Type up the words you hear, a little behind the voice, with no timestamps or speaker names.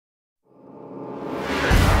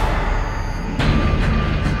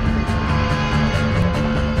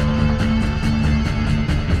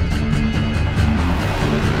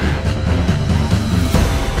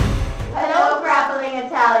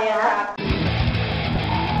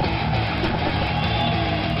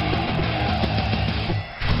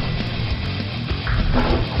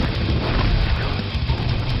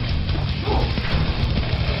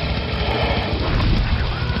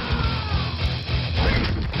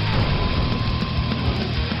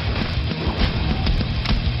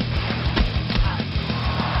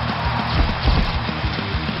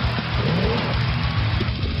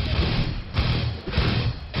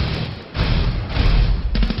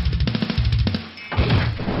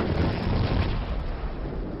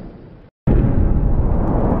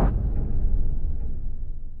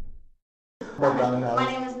My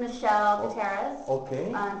name is Michele Guiterrez.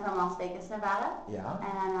 Okay. I'm from Las Vegas, Nevada. Yeah.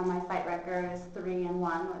 And my fight record is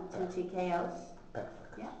 3-1 with 2 TKOs.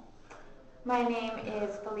 Perfect. Yeah. My name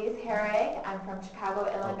is Felice Herrig. I'm from Chicago,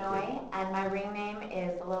 Illinois, and my ring name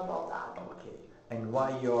is Lil Bulldog. Okay. And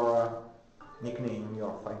why your nickname,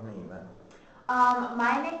 your fight name?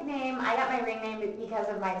 My nickname, I got my ring name because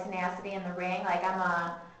of my tenacity in the ring. Like I'm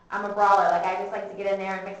a brawler. Like I just like to get in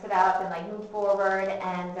there and mix it up and like move forward.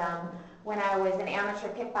 And when I was an amateur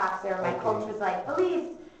kickboxer, my coach was like, Felice,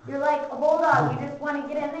 you're like a bulldog. You just want to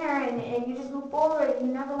get in there and you just move forward. You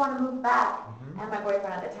never want to move back. And my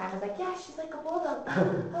boyfriend at the time was like, yeah, she's like a bulldog,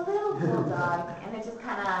 a little bulldog. And it just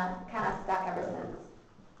kind of stuck ever since.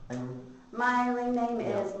 And my ring name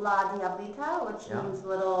is La Diablita, which means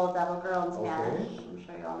little devil girl in Spanish. I'm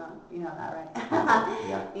sure you all know, you know that,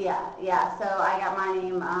 right? Yeah. So I got my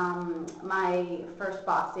name. My first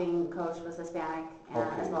boxing coach was Hispanic,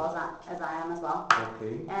 and as well as I am as well.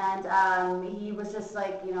 Okay. And he was just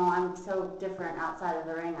like, you know, I'm so different outside of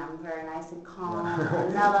the ring. I'm very nice and calm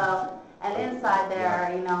and mellow, and inside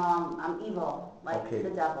there, you know, I'm evil, like the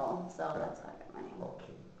devil. So that's how I got my name.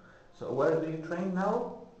 Okay. So where do you train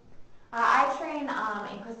now? I train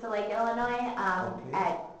in Crystal Lake, Illinois,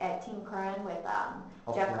 at Team Curran with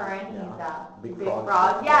Jeff Curran. He's Big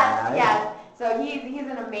Frog. Yes. So he's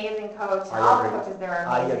an amazing coach. All the coaches there are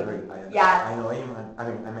amazing. I agree. Yes. I know him. I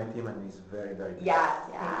met him, and he's very, very good. Yes.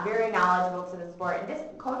 Very knowledgeable to the sport and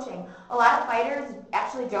just coaching. A lot of fighters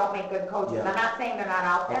actually don't make good coaches. I'm not saying they're not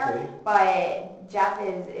out there, but Jeff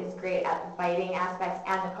is great at the fighting aspects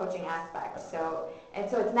and the coaching aspects. So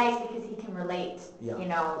it's nice because he can relate, you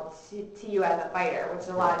know, to you as a fighter, which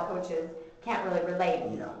a lot of coaches can't really relate.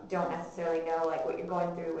 Don't necessarily know like what you're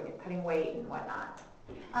going through when you're cutting weight and whatnot.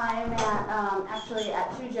 I'm actually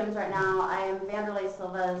at 2 gyms right now. I am Vanderlei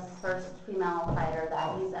Silva's first female fighter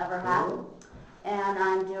that he's ever had. And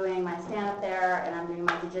I'm doing my stand-up there, and I'm doing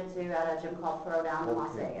my jiu-jitsu at a gym called Throwdown in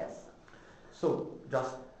Las Vegas. So,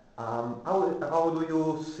 just, how do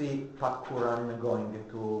you see Pat Curran going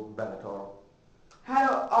into Bellator?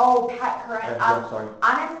 Pat Curran. Sorry.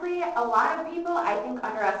 Honestly, a lot of people, I think,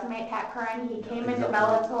 underestimate Pat Curran. He came into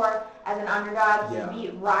Bellator as an underdog. He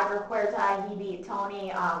beat Roger Huerta. He beat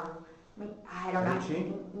Tony, I don't know,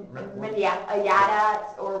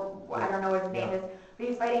 Ayada, or I don't know what his name is. But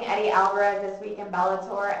he's fighting Eddie Alvarez this week in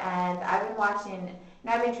Bellator. And I've been watching, and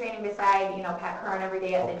I've been training beside, you know, Pat Curran every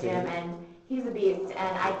day at the gym. And he's a beast.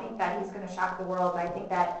 And I think that he's going to shock the world. I think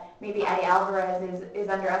that maybe Eddie Alvarez is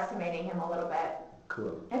underestimating him a little bit.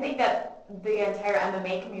 Cool. I think that the entire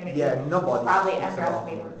MMA community nobody probably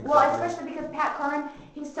underestimated him. Well, especially because Pat Curran,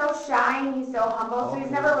 he's so shy and he's so humble, so he's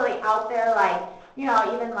never really out there like, you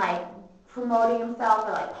know, even like promoting himself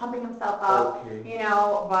or like pumping himself up, you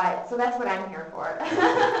know, but so that's what I'm here for.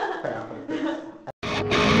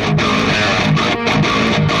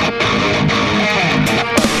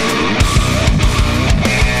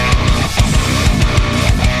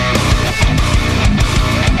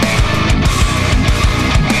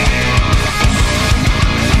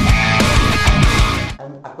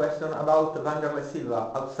 About Vanderlei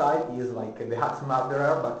Silva, outside he is like the axe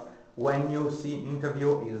murderer, but when you see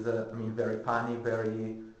interview, he's very funny,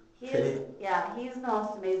 very. He's the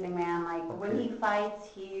most amazing man. Like when he fights,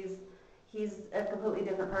 he's a completely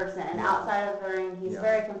different person. And outside of the ring, he's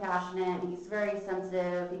very compassionate. He's very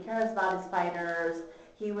sensitive. He cares about his fighters.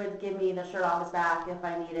 He would give me the shirt off his back if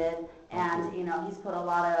I needed, and you know he's put a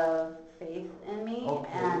lot of faith in me,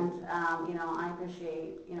 and you know I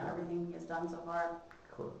appreciate everything he has done so far.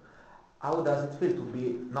 Cool. How does it feel to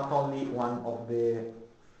be not only one of the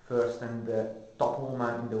first and the top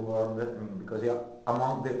women in the world, because you're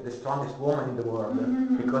among the strongest women in the world,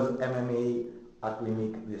 because MMA actually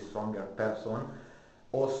makes the stronger person,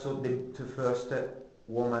 also the first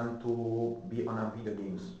woman to be on a video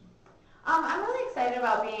games? I'm really excited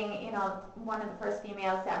about being, you know, one of the first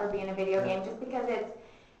females to ever be in a video game, just because it's,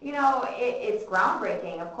 you know, it's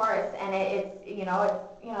groundbreaking, of course, and it's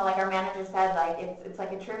like our manager said, like it's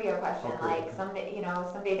like a trivia question. Like someday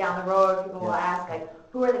down the road, people will ask, like,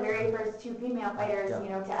 who are the very first 2 female fighters, you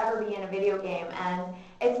know, to ever be in a video game? And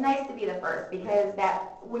it's nice to be the first, because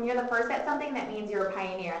that when you're the first at something, that means you're a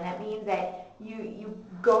pioneer, and that means that you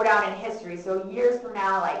go down in history. So years from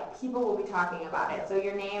now, like people will be talking about it. So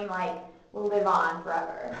your name like will live on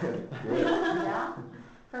forever. Yeah.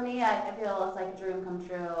 For me, I feel it's like a dream come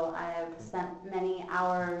true. I have spent many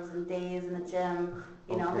hours and days in the gym,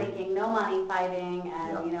 you know, making no money fighting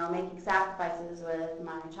and, you know, making sacrifices with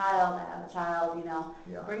my child. I have a child, you know,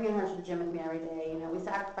 bringing her to the gym with me every day. You know, we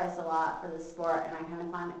sacrifice a lot for this sport, and I kind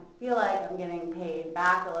of feel like I'm getting paid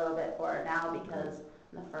back a little bit for it now because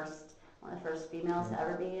I'm the first one of the first females to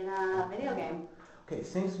ever be in a video game. Okay,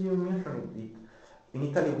 since you mentioned it, in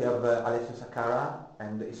Italy we have Alessio Sakara,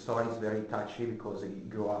 and his story is very touchy because he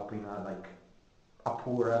grew up in a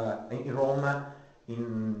poor, in Rome,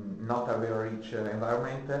 in not a very rich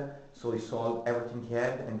environment, so he sold everything he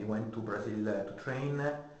had and he went to Brazil to train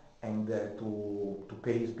and to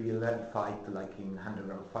pay his bill, he fight like in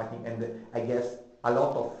underground fighting, and I guess a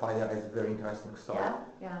lot of fighters has very interesting story.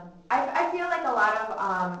 Yeah. I feel like a lot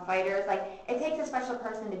of fighters, like, it takes a special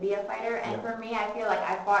person to be a fighter, and for me, I feel like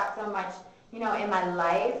I fought so much, you know, in my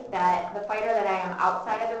life that the fighter that I am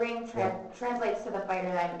outside of the ring translates to the fighter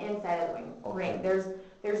that I'm inside of the ring.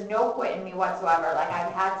 There's no quit in me whatsoever. Like,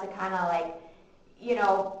 I've had to kind of like, you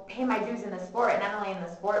know, pay my dues in the sport, not only in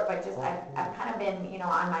the sport, but just I've kind of been, you know,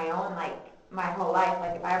 on my own, like, my whole life.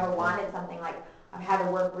 Like, if I ever wanted something, like, I've had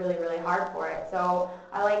to work really, really hard for it. So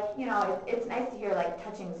I like, you know, it's nice to hear like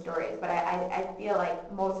touching stories, but I feel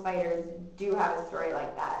like most fighters do have a story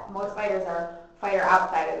like that. Most fighters are fighter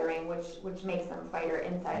outside of the ring, which makes them fighter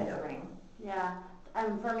inside of the ring. Yeah,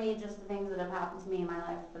 and for me, just the things that have happened to me in my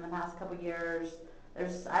life in the past couple of years,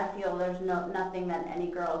 I feel there's nothing that any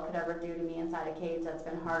girl could ever do to me inside a cage that's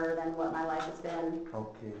been harder than what my life has been.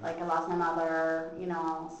 Okay. Like, I lost my mother, you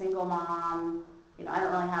know, single mom, you know, I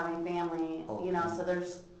don't really have any family, you know, so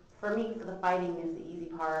for me, the fighting is the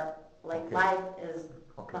easy part. Like, life is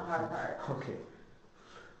the hard part. Okay.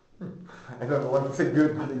 I don't know what to say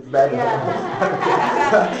good, but it's bad. Yeah.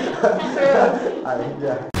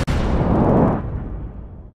 Yeah.